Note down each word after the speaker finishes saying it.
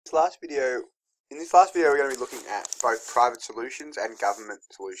In this last video, we're going to be looking at both private solutions and government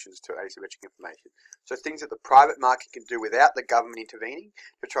solutions to asymmetric information. So things that the private market can do without the government intervening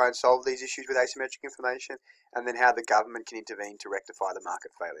to try and solve these issues with asymmetric information, and then how the government can intervene to rectify the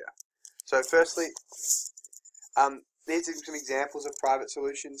market failure. So firstly, these are some examples of private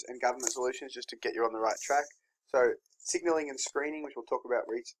solutions and government solutions just to get you on the right track. So signaling and screening, which we'll talk about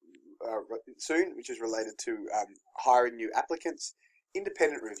soon, which is related to hiring new applicants.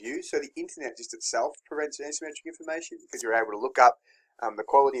 Independent reviews, so the internet just itself prevents asymmetric information because you're able to look up the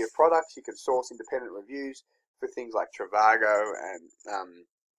quality of products. You can source independent reviews for things like Trivago, and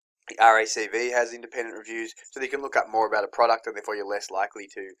the RACV has independent reviews, so that you can look up more about a product and therefore you're less likely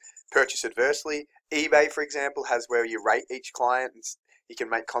to purchase adversely. eBay, for example, has where you rate each client and you can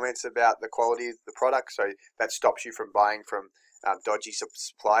make comments about the quality of the product, so that stops you from buying from dodgy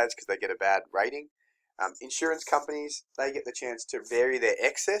suppliers because they get a bad rating. Insurance companies, they get the chance to vary their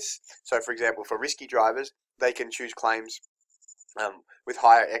excess. So for example, for risky drivers, they can choose claims with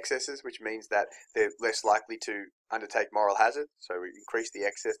higher excesses, which means that they're less likely to undertake moral hazard. So we increase the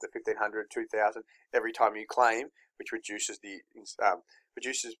excess to 1,500, 2,000 every time you claim, which reduces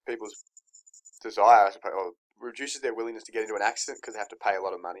reduces people's desire, I suppose, or reduces their willingness to get into an accident because they have to pay a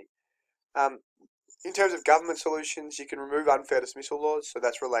lot of money. In terms of government solutions, you can remove unfair dismissal laws, so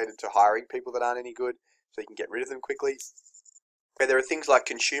that's related to hiring people that aren't any good, so you can get rid of them quickly. And there are things like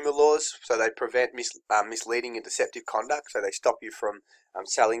consumer laws, so they prevent misleading and deceptive conduct, so they stop you from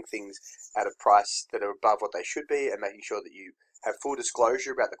selling things at a price that are above what they should be, and making sure that you have full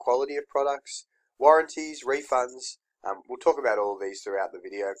disclosure about the quality of products. Warranties, refunds, we'll talk about all of these throughout the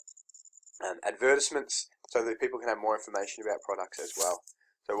video. Advertisements, so that people can have more information about products as well.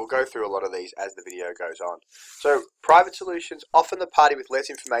 So we'll go through a lot of these as the video goes on. So private solutions, often the party with less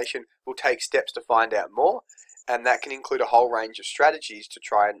information will take steps to find out more, and that can include a whole range of strategies to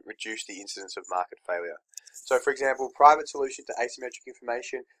try and reduce the incidence of market failure. So for example, private solution to asymmetric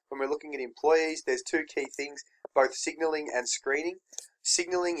information, when we're looking at employees, there's two key things, both signaling and screening.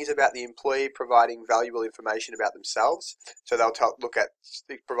 Signaling is about the employee providing valuable information about themselves. So they'll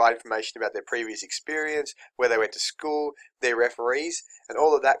provide information about their previous experience, where they went to school, their referees, and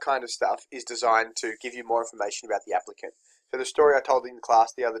all of that kind of stuff is designed to give you more information about the applicant. So the story I told in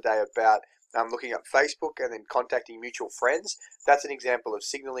class the other day about looking up Facebook and then contacting mutual friends, that's an example of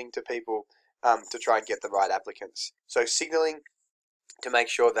signaling to people to try and get the right applicants. So signaling to make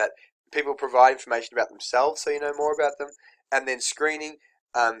sure that people provide information about themselves so you know more about them, and then screening,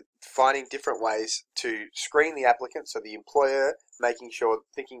 finding different ways to screen the applicant, so the employer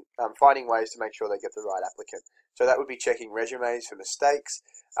finding ways to make sure they get the right applicant. So that would be checking resumes for mistakes,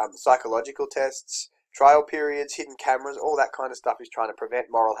 psychological tests, trial periods, hidden cameras, all that kind of stuff is trying to prevent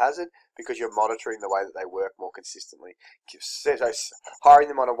moral hazard because you're monitoring the way that they work more consistently. So hiring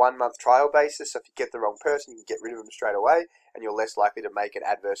them on a 1-month trial basis, so if you get the wrong person, you can get rid of them straight away, and you're less likely to make an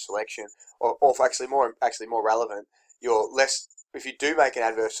adverse selection, or actually more relevant, if you do make an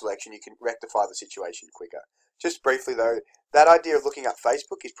adverse selection, you can rectify the situation quicker. Just briefly though, that idea of looking up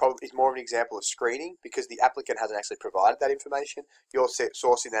Facebook is more of an example of screening because the applicant hasn't actually provided that information. You're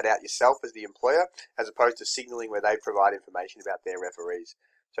sourcing that out yourself as the employer, as opposed to signaling where they provide information about their referees.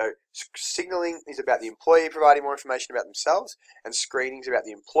 So signaling is about the employee providing more information about themselves, and screening is about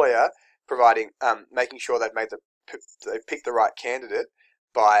the employer providing, making sure they pick the right candidate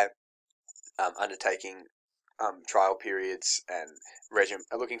by undertaking trial periods and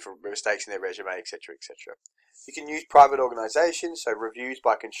looking for mistakes in their resume, etc., etc. You can use private organisations, so reviews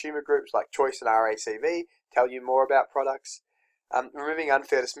by consumer groups like Choice and RACV tell you more about products. Removing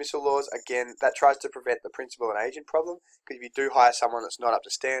unfair dismissal laws, again, that tries to prevent the principal and agent problem, because if you do hire someone that's not up to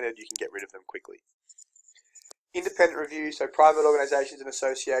standard, you can get rid of them quickly. Independent reviews, so private organisations and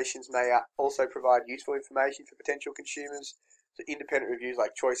associations may also provide useful information for potential consumers. So independent reviews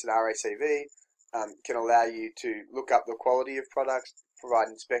like Choice and RACV can allow you to look up the quality of products, provide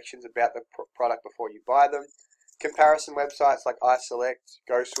inspections about the product before you buy them. Comparison websites like iSelect,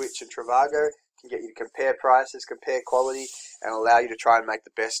 GoSwitch and Trivago can get you to compare prices, compare quality, and allow you to try and make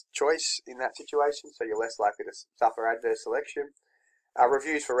the best choice in that situation, so you're less likely to suffer adverse selection.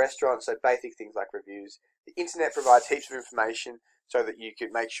 Reviews for restaurants, so basic things like reviews. The internet provides heaps of information so that you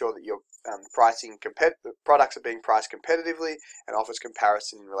can make sure that your the products are being priced competitively, and offers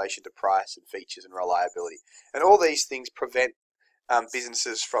comparison in relation to price and features and reliability. And all these things prevent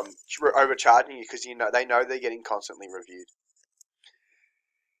businesses from overcharging you because they know they're getting constantly reviewed.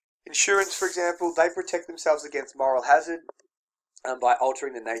 Insurance, for example, they protect themselves against moral hazard by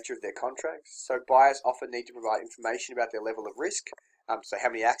altering the nature of their contracts. So buyers often need to provide information about their level of risk, So how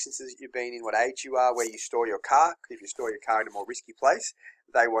many accidents you've been in, what age you are, where you store your car. If you store your car in a more risky place,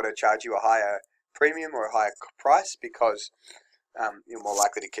 they want to charge you a higher premium or a higher price because you're more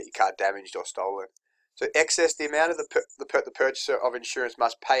likely to get your car damaged or stolen. So excess, the amount of the purchaser of insurance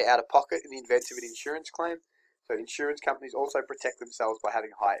must pay out of pocket in the event of an insurance claim. So insurance companies also protect themselves by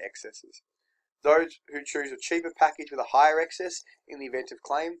having high excesses. Those who choose a cheaper package with a higher excess in the event of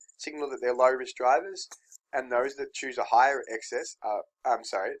claim signal that they're low-risk drivers, and those that choose a higher excess,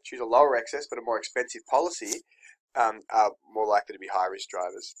 choose a lower excess but a more expensive policy, are more likely to be high-risk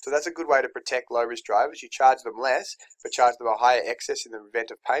drivers. So that's a good way to protect low-risk drivers. You charge them less, but charge them a higher excess in the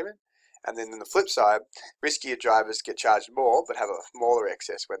event of payment. And then on the flip side, riskier drivers get charged more, but have a smaller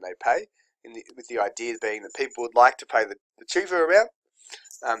excess when they pay, with the idea being that people would like to pay the cheaper amount,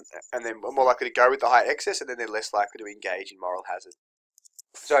 and then are more likely to go with the high excess, and then they're less likely to engage in moral hazard.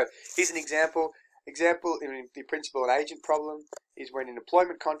 So here's an example. Example in the principal and agent problem is when in an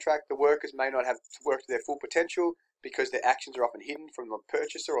employment contract, the workers may not have worked to their full potential because their actions are often hidden from the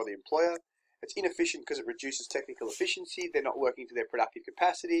purchaser or the employer. It's inefficient because it reduces technical efficiency. They're not working to their productive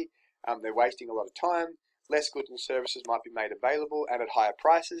capacity. They're wasting a lot of time. Less goods and services might be made available and at higher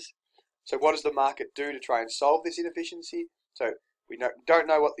prices. So what does the market do to try and solve this inefficiency? So we don't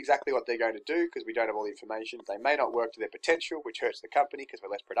know exactly what they're going to do because we don't have all the information. They may not work to their potential, which hurts the company because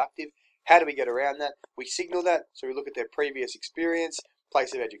we're less productive. How do we get around that? We signal that. So we look at their previous experience,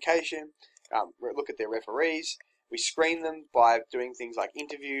 place of education, we look at their referees. We screen them by doing things like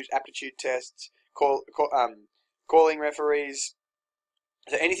interviews, aptitude tests, calling referees.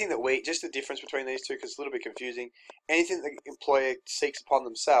 So anything that just the difference between these two, because it's a little bit confusing, anything the employer seeks upon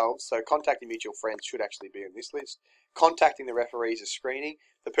themselves, so contacting mutual friends should actually be on this list. Contacting the referees is screening.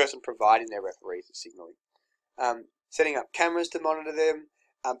 The person providing their referees is signalling. Setting up cameras to monitor them,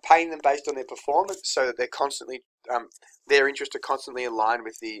 paying them based on their performance so that they're constantly, their interests are constantly aligned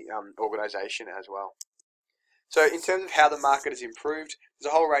with the organisation as well. So in terms of how the market has improved,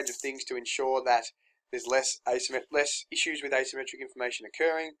 there's a whole range of things to ensure that there's less issues with asymmetric information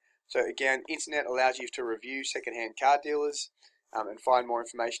occurring. So again, internet allows you to review second-hand car dealers and find more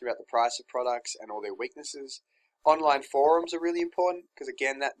information about the price of products and all their weaknesses. Online forums are really important because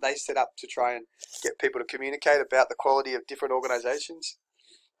again, that they set up to try and get people to communicate about the quality of different organisations.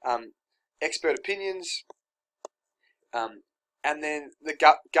 Expert opinions, and then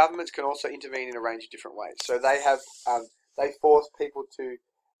the governments can also intervene in a range of different ways. So they force people to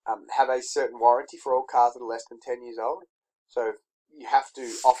have a certain warranty for all cars that are less than 10 years old. So you have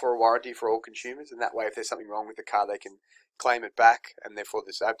to offer a warranty for all consumers, and that way if there's something wrong with the car, they can claim it back, and therefore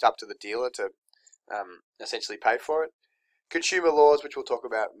it's up to the dealer to essentially pay for it. Consumer laws, which we'll talk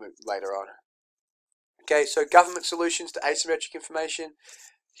about later on. Okay, so government solutions to asymmetric information.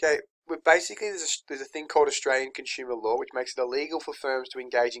 Okay, basically there's a thing called Australian consumer law, which makes it illegal for firms to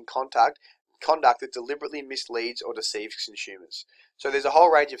engage in conduct that deliberately misleads or deceives consumers. So there's a whole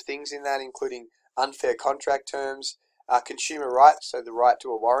range of things in that, including unfair contract terms, consumer rights, so the right to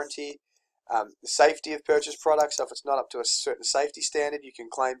a warranty, the safety of purchased products, so if it's not up to a certain safety standard, you can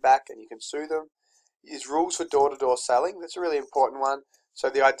claim back and you can sue them. There's rules for door-to-door selling. That's a really important one. So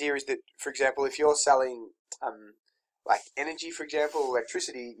the idea is that, for example, if you're selling like energy, for example,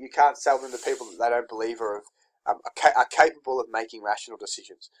 electricity, you can't sell them to people that they don't believe are capable of making rational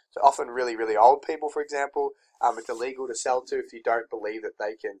decisions. So often really, really old people, for example, it's illegal to sell to if you don't believe that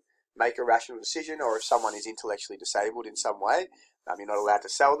they can make a rational decision, or if someone is intellectually disabled in some way, you're not allowed to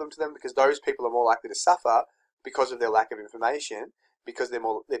sell them to them because those people are more likely to suffer because of their lack of information, because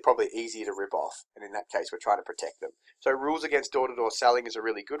they're probably easier to rip off, and in that case we're trying to protect them. So rules against door-to-door selling is a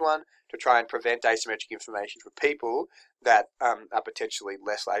really good one to try and prevent asymmetric information for people that are potentially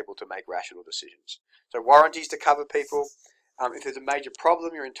less able to make rational decisions. So warranties to cover people. If there's a major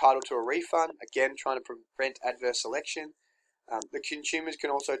problem, you're entitled to a refund, again trying to prevent adverse selection. The consumers can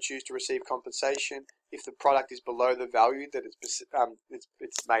also choose to receive compensation if the product is below the value that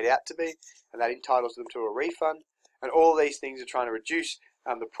it's made out to be, and that entitles them to a refund. And all these things are trying to reduce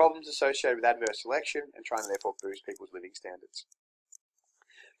the problems associated with adverse selection and trying to therefore boost people's living standards.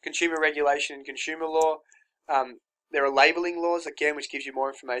 Consumer regulation and consumer law. There are labelling laws, again, which gives you more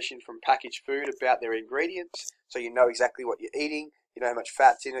information from packaged food about their ingredients, so you know exactly what you're eating, you know how much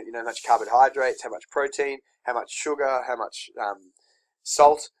fat's in it, you know how much carbohydrates, how much protein, how much sugar, how much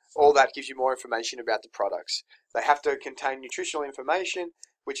salt. All that gives you more information about the products. They have to contain nutritional information,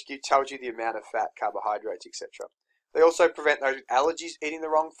 which tells you the amount of fat, carbohydrates, etc. They also prevent those with allergies eating the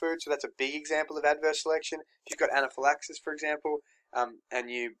wrong food, so that's a big example of adverse selection. If you've got anaphylaxis, for example, and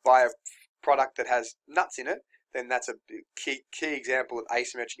you buy a product that has nuts in it, then that's a key example of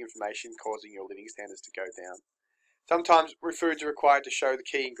asymmetric information causing your living standards to go down. Sometimes foods are required to show the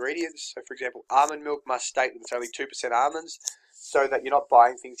key ingredients. So for example, almond milk must state that it's only 2% almonds, so that you're not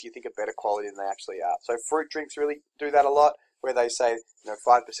buying things you think are better quality than they actually are. So fruit drinks really do that a lot, where they say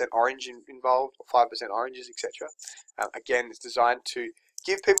 5% orange involved, or 5% oranges, etc. Again, it's designed to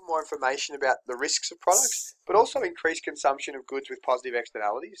give people more information about the risks of products, but also increase consumption of goods with positive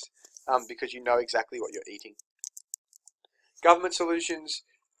externalities, because you know exactly what you're eating. Government solutions.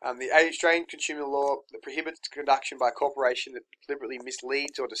 The Australian consumer law that prohibits conduction by a corporation that deliberately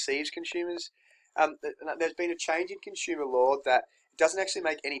misleads or deceives consumers. There's been a change in consumer law that it doesn't actually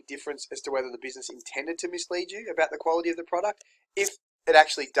make any difference as to whether the business intended to mislead you about the quality of the product. If it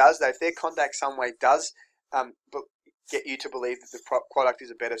actually does, though, if their conduct some way does get you to believe that the product is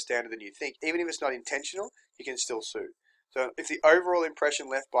a better standard than you think, even if it's not intentional, you can still sue. So if the overall impression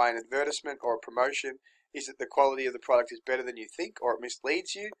left by an advertisement or a promotion is that the quality of the product is better than you think, or it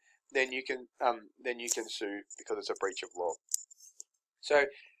misleads you, then you can sue because it's a breach of law. So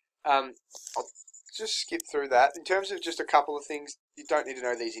I'll just skip through that. In terms of just a couple of things, you don't need to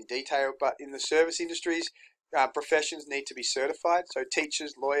know these in detail, but in the service industries, professions need to be certified. So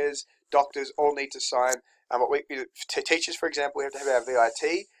teachers, lawyers, doctors all need to sign. Teachers, for example, we have to have our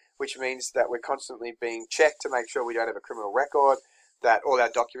VIT, which means that we're constantly being checked to make sure we don't have a criminal record, that all our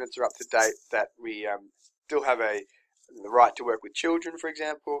documents are up to date, that we still have the right to work with children, for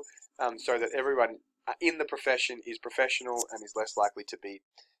example, so that everyone in the profession is professional and is less likely to be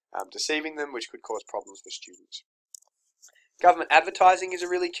deceiving them, which could cause problems for students. Government advertising is a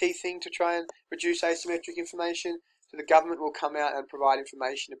really key thing to try and reduce asymmetric information. So the government will come out and provide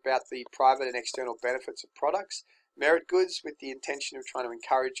information about the private and external benefits of products, merit goods, with the intention of trying to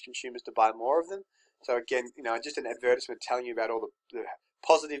encourage consumers to buy more of them. So again, just an advertisement telling you about all the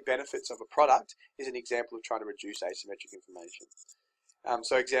positive benefits of a product is an example of trying to reduce asymmetric information.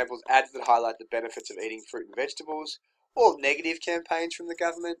 So examples, ads that highlight the benefits of eating fruit and vegetables, or negative campaigns from the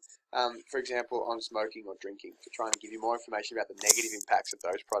government, for example, on smoking or drinking, to try and give you more information about the negative impacts of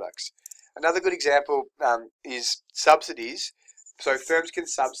those products. Another good example is subsidies. So firms can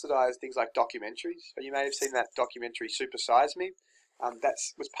subsidise things like documentaries. So you may have seen that documentary Super Size Me. That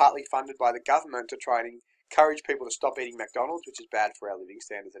was partly funded by the government to try and encourage people to stop eating McDonald's, which is bad for our living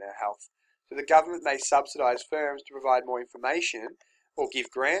standards and our health. So the government may subsidise firms to provide more information or give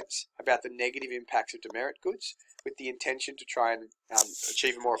grants about the negative impacts of demerit goods, with the intention to try and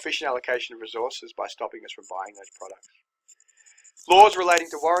achieve a more efficient allocation of resources by stopping us from buying those products. Laws relating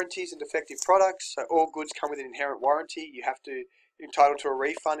to warranties and defective products. So all goods come with an inherent warranty. You have to be entitled to a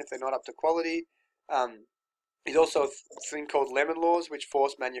refund if they're not up to quality. There's also a thing called lemon laws, which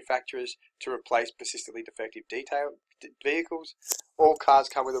force manufacturers to replace persistently defective vehicles. All cars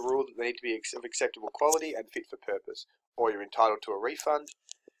come with a rule that they need to be of acceptable quality and fit for purpose, or you're entitled to a refund.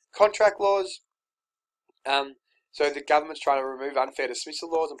 Contract laws. So the government's trying to remove unfair dismissal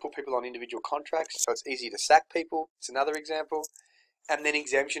laws and put people on individual contracts, so it's easy to sack people. It's another example. And then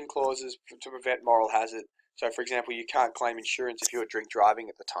exemption clauses to prevent moral hazard. So, for example, you can't claim insurance if you were drink driving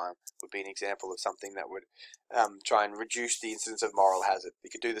at the time, would be an example of something that would try and reduce the incidence of moral hazard. You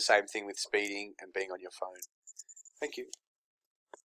could do the same thing with speeding and being on your phone. Thank you.